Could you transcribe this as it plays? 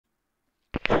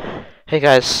Hey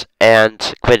guys, and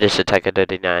Quidditch Attacker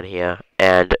 39 here,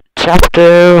 and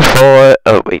Chapter 4,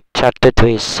 oh wait, Chapter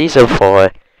 3, Season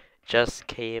 4 just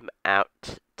came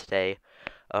out today.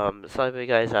 Sorry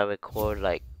guys, I record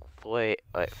like 5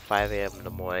 a.m. in the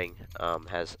morning,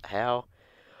 has hell.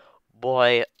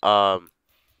 Boy,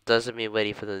 doesn't mean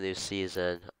ready for the new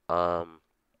season. Oh,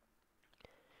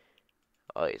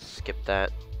 skip that.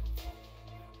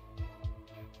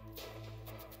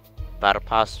 Battle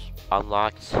Pass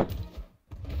unlocked.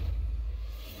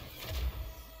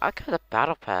 I got a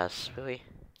Battle Pass, really?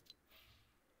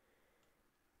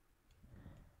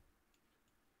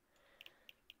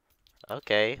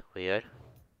 Okay, weird.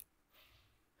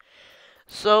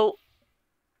 So,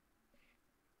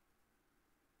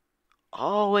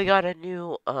 oh, we got a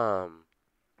new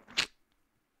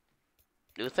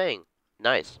thing.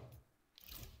 Nice.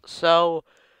 So,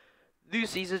 new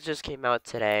season just came out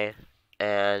today,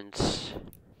 and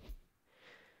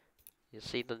you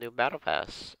see the new battle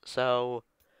pass. So,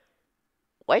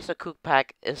 Laser Cook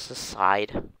Pack is the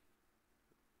side.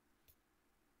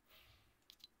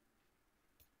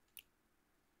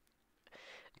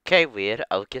 Okay, weird.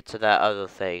 I'll get to that other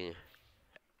thing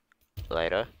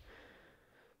later.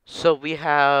 So we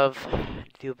have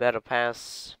new battle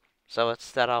pass. So let's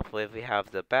start off with we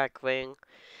have the back ring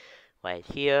right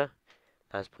here.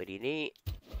 That's pretty neat.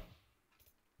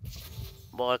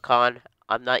 Morcon.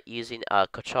 I'm not using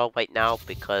control right now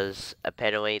because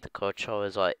apparently the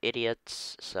controllers are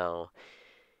idiots. So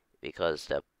because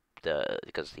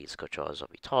because these controllers are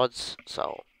retards.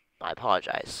 So I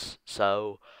apologize.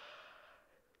 So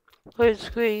clear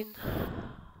screen.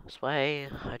 Sway.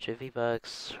 100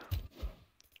 V-Bucks.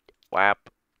 WAP.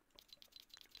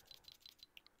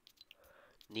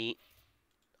 Neat.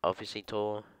 Obviously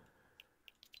tool.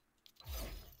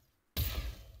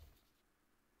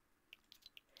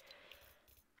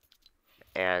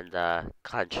 And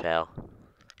contrail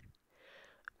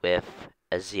with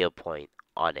a 0 point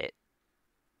on it.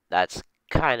 That's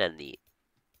kinda neat.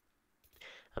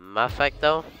 A matter of fact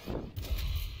though,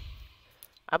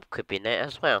 I'm clipping it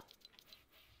as well.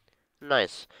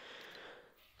 Nice.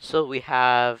 So we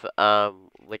have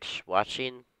which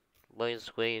watching loading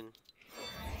screen.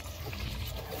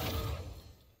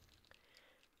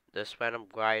 This random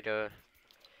glider,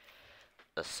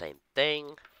 the same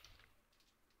thing.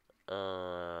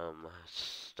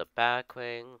 The back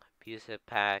ring, abusive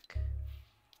pack,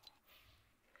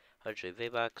 100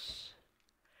 V-Bucks.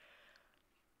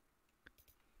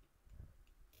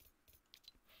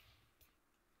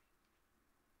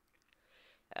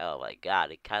 Oh my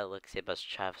god, it kind of looks like as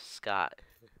Travis Scott.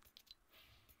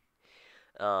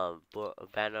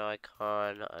 Banner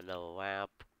icon, another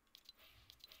lamp.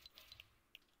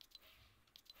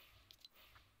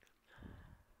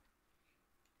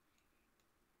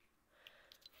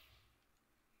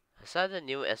 Is that the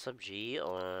new SMG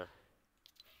or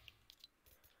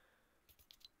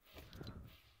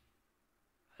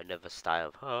another style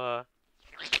of her?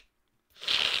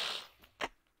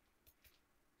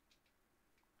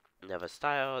 Another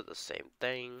style, the same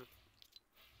thing.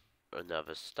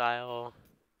 Another style.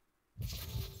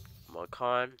 More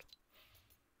con.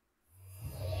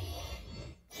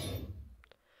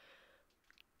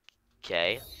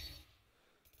 Okay.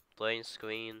 Blowing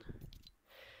screen.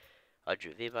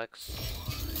 100 V-Bucks.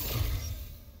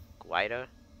 Glider.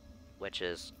 Which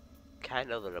is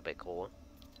kind of a little bit cool.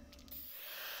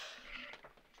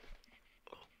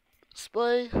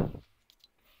 Display.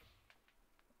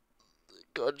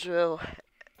 Gun drill.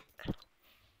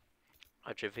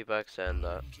 100 V-Bucks and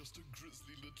Just a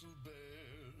grizzly little bear,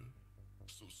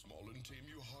 so small and tame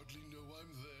you hardly know I'm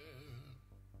there.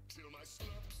 Till my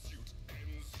snap suit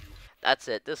ends you. that's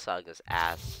it. This song is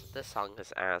ass. This song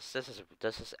is ass.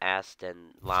 This is ass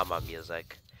than llama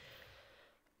music.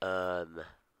 Um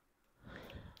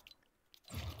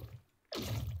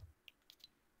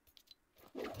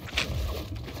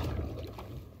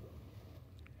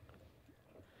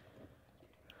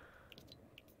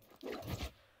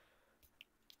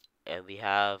and we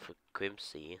have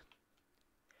Grimsey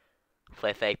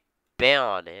with a bear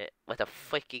on it with a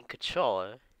freaking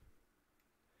controller.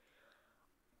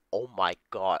 Oh my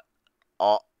god.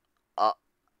 Oh, uh,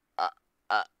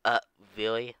 uh,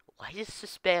 really? Why is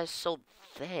this bear so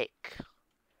thick?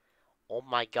 Oh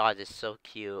my god, it's so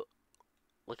cute.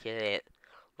 Look at it.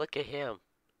 Look at him.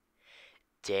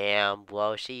 Damn,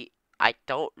 bro, I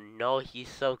don't know he's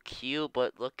so cute,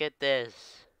 but look at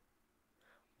this.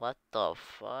 What the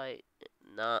fuck?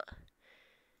 Not.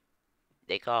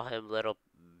 They call him Little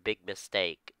Big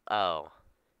Mistake. Oh.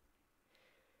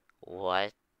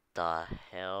 What the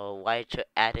hell? Why'd you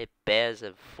add bears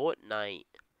in Fortnite?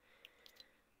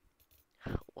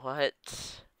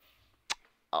 What?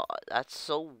 Oh, that's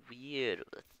so weird.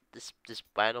 This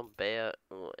random bear.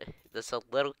 There's a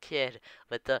little kid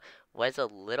with the. Where's a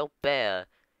little bear?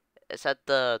 Is that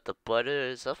the butter?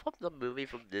 Is that from the movie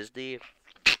from Disney?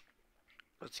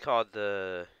 It's called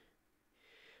the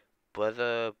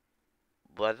Butter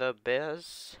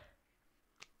Bears.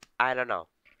 I don't know.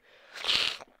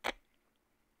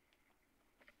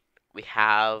 We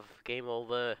have Game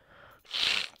Over,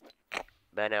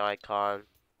 banner icon,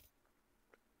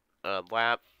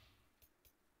 WAP,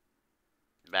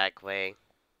 backwing,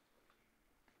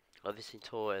 obviously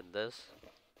tour and this.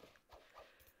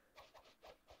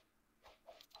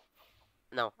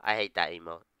 No, I hate that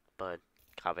emote, but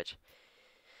garbage.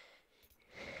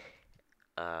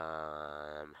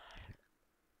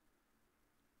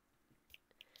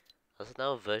 There's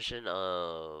no version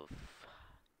of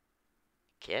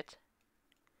Kit.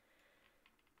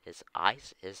 His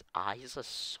eyes are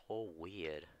so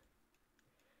weird.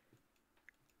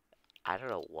 I don't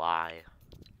know why.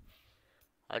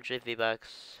 100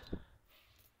 V-Bucks.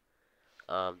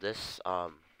 This,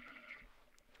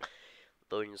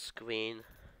 loading screen.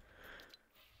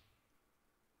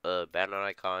 Banner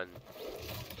icon.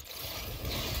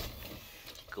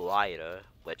 Glider,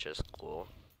 which is cool.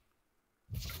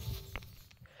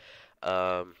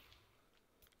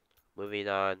 Moving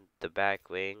on, the back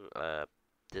wing,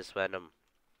 this random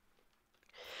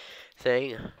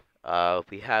thing.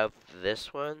 We have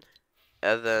this one,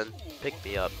 and then pick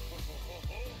me up.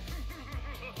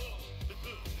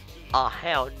 Oh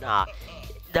hell nah.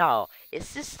 No,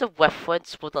 is this the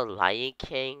reference for the Lion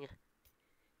King?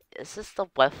 Is this the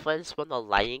reference from the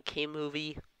Lion King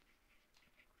movie?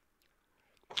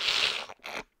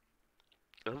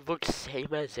 It looks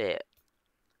same as it.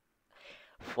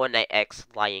 Fortnite X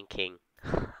Lion King.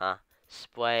 Huh.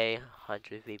 Spray,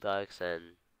 100 V-Bucks,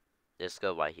 and this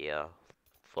go right here.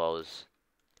 Flows.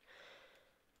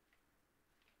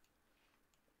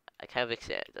 I can't fix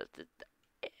it.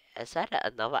 Is that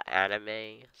another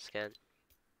anime skin?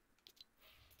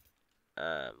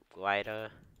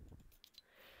 Glider.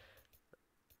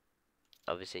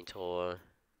 Obviously tour.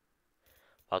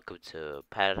 Welcome to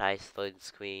Paradise loading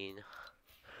screen.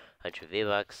 100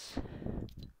 V-Bucks.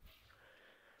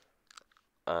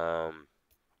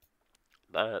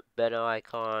 Better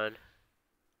icon.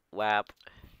 WAP.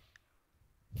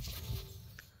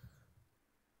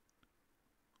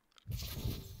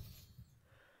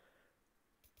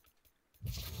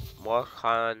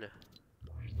 Morcon.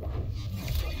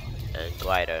 And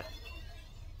glider.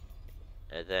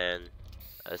 And then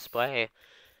a spray.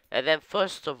 And then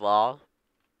first of all,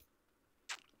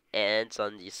 it ends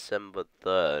on December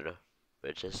 3rd,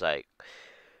 which is like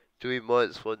 3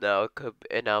 months from now,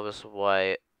 and I was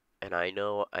away, and I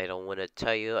know I don't want to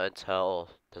tell you until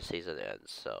the season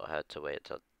ends, so I had to wait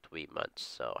until 3 months,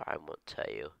 so I won't tell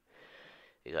you,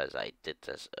 because I did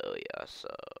this earlier,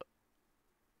 so,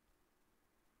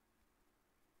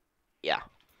 yeah.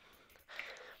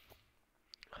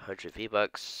 100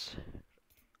 V-Bucks,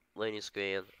 loading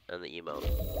screen, and the emote.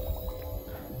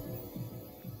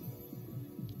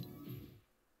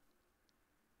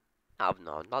 Oh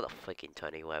no, not a freaking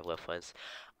Tony Web reference.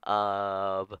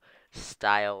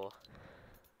 Style.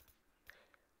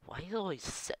 Why you always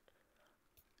say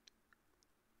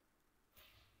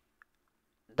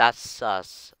that's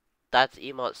sus? That's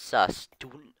emote sus.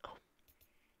 Do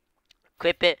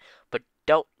clip it, but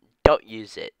don't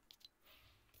use it.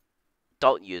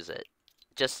 Don't use it.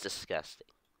 Just disgusting.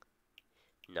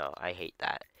 No, I hate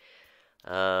that.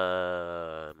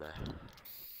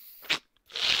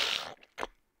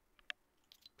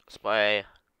 Spray.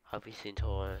 Have you seen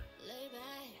tour?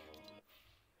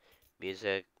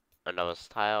 Music. Another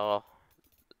style.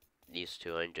 These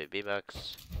 200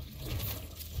 V-Bucks.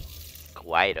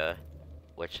 Glider,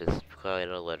 which is quite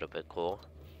a little bit cool.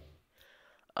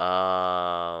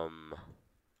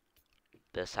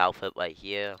 This outfit right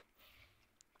here.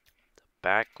 The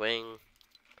back wing.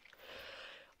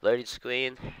 Loading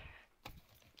screen.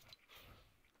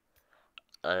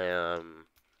 Banner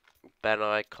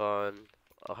icon.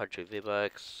 100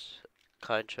 V-Bucks.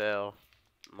 Contrail.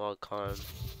 Morcon.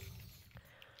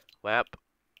 WAP.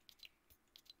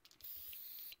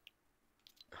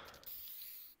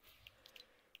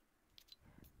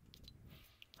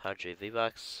 $100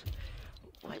 V-Bucks.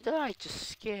 Why did I just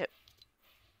skip?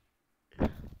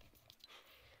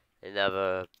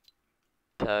 Another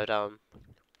paradigm.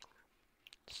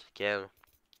 Just again.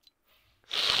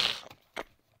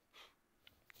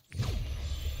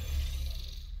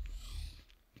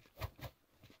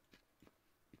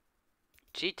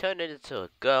 She turned it into a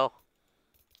girl.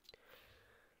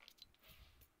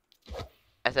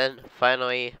 And then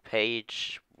finally,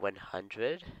 page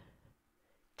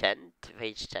 110 to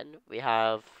page 10, we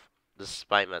have the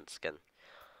Spider-Man skin.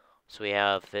 So we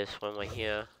have this one right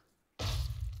here.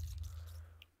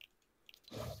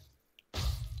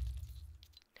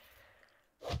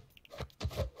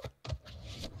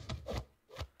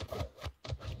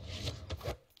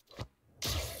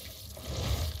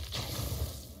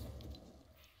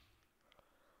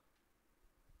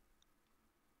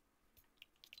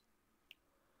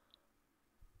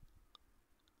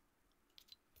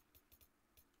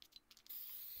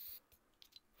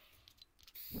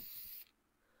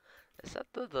 Is that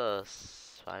the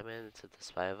Spider-Man to the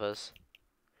Spider-Verse?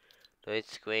 No,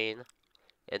 it's green.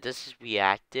 And this is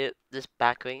reactive. This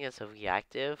backling is a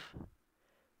reactive.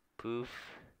 Poof.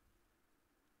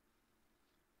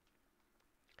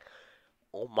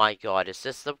 Oh my god, is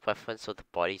this the reference of the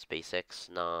body's basics?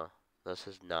 Nah, this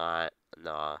is not.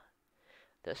 Nah.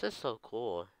 This is so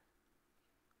cool.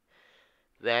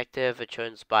 Reactive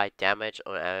returns by damage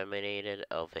or eliminated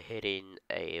of hitting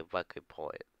a record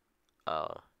point.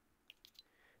 Oh.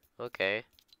 Okay.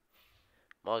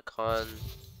 Molcon,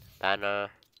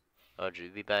 Banner, or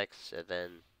Jubibex, and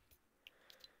then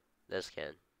this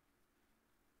can.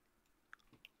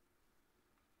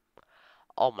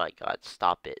 Oh my god,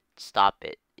 stop it. Stop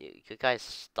it. You guys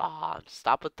stop.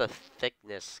 Stop with the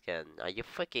thickness skin. Are you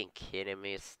freaking kidding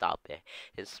me? Stop it.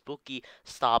 And Spooky,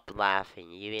 stop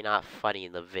laughing. You're not funny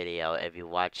in the video if you're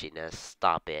watching this.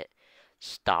 Stop it.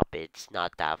 Stop it. It's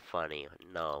not that funny.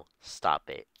 No. Stop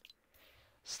it.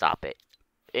 Stop it.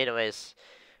 Anyways,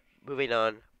 moving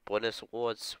on. Bonus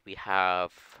awards. We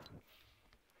have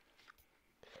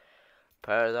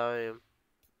Paradigm.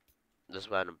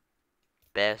 This one,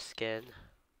 best skin.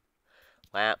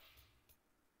 Lamp.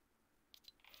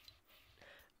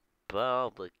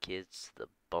 Bum the kids, the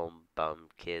bum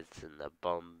kids, and the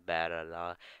bum better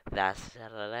law. That's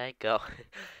how I let go.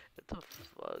 What the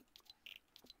fuck?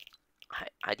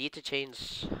 I need to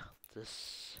change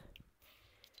this.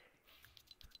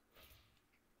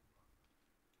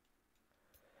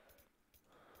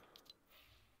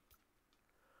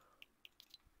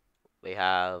 We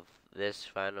have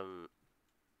this random.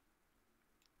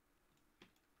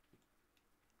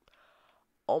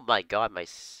 Oh my god,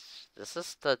 this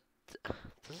is the.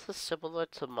 This is similar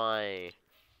to my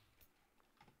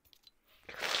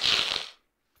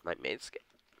main skin.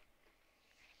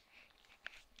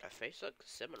 My face looks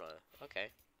similar.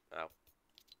 Okay. Oh.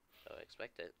 So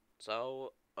expected.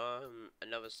 So,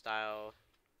 another style.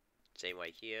 Same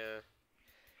right here.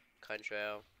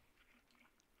 Contrail.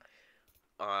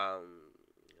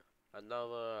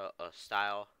 Another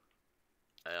style.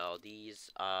 And all these,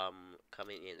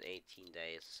 coming in 18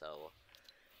 days. So,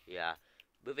 yeah.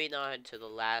 Moving on to the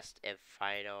last and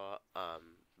final,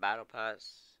 battle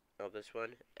pass of this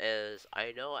one is,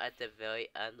 I know at the very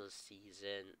end of the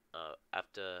season,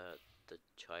 after the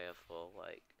trial for,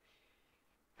 like,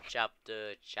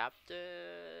 chapter,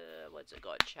 what's it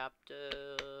called? Chapter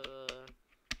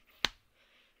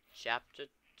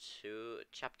 2,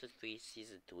 chapter 3,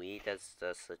 season 3, that's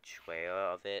the trailer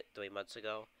of it 3 months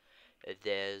ago.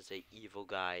 There's an evil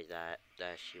guy that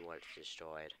she wants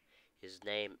destroyed. His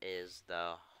name is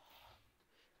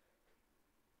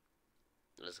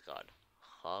what's it called?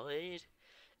 Holid?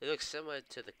 It looks similar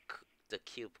to the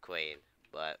Cube Queen,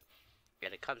 but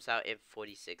and it comes out in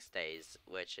 46 days,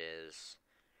 which is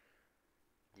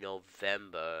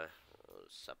November or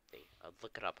something. I'll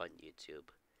look it up on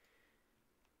YouTube.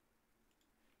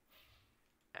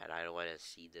 And I don't want to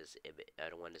see this image. I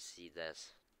don't want to see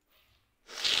this.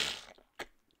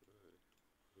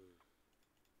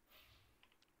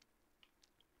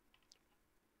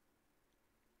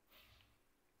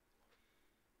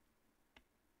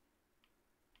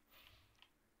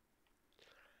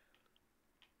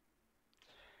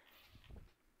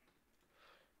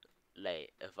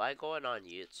 Like, if I go on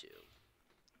YouTube,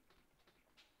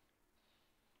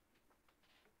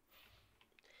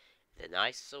 then I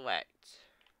select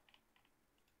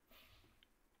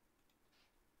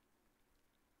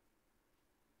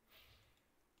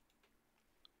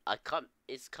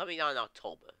it's coming out in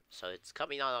October. So it's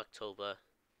coming out in October.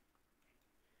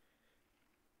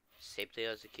 Same thing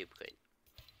as the Cube Queen.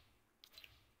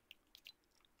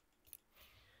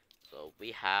 So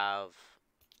we have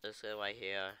this guy right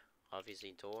here,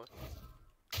 obviously Tor.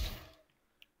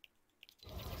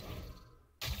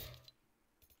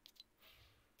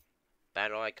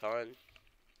 Battle icon,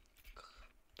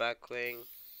 backwing,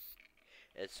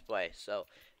 and display. So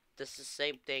this is the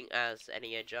same thing as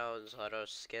Indiana Jones or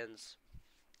those skins.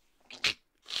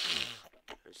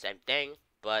 Same thing,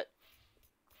 but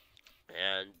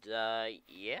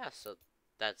yeah. So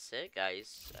that's it,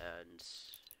 guys. And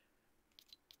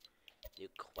new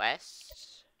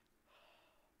quest.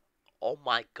 Oh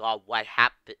my god, what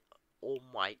happened? Oh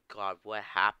my god, what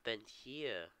happened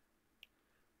here?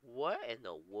 What in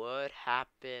the world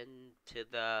happened to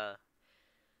the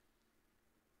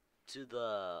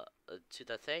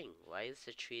thing? Why is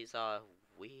the trees all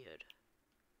weird?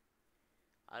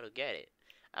 I don't get it.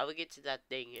 I will get to that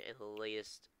thing in the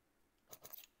latest.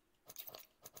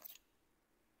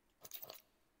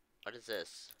 What is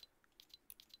this?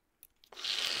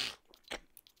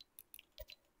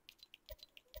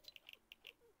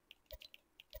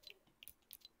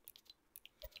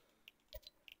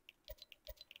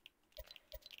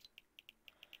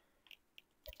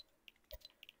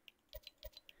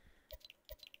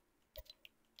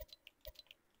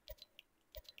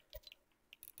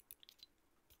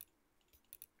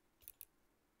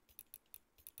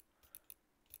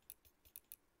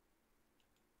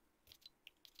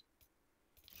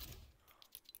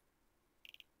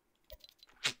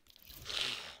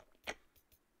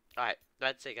 Alright,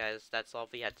 that's it, guys. That's all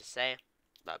we had to say.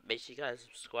 Make sure you guys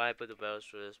subscribe with the bells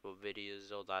for this, more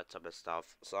videos, all that type of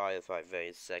stuff. Sorry if I'm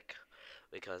very sick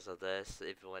because of this.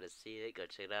 If you want to see it, go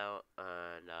check it out.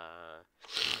 And,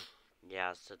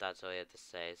 yeah, so that's all I have to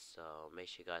say. So, make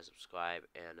sure you guys subscribe.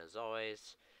 And, as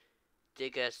always,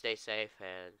 take care, stay safe.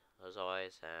 And, as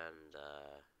always, and,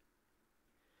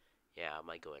 yeah, I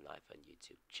might go live on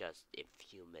YouTube just in a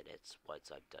few minutes once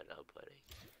I'm done uploading.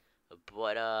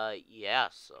 But, yeah,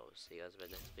 so see you guys in the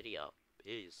next video.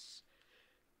 Peace.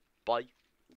 Bye.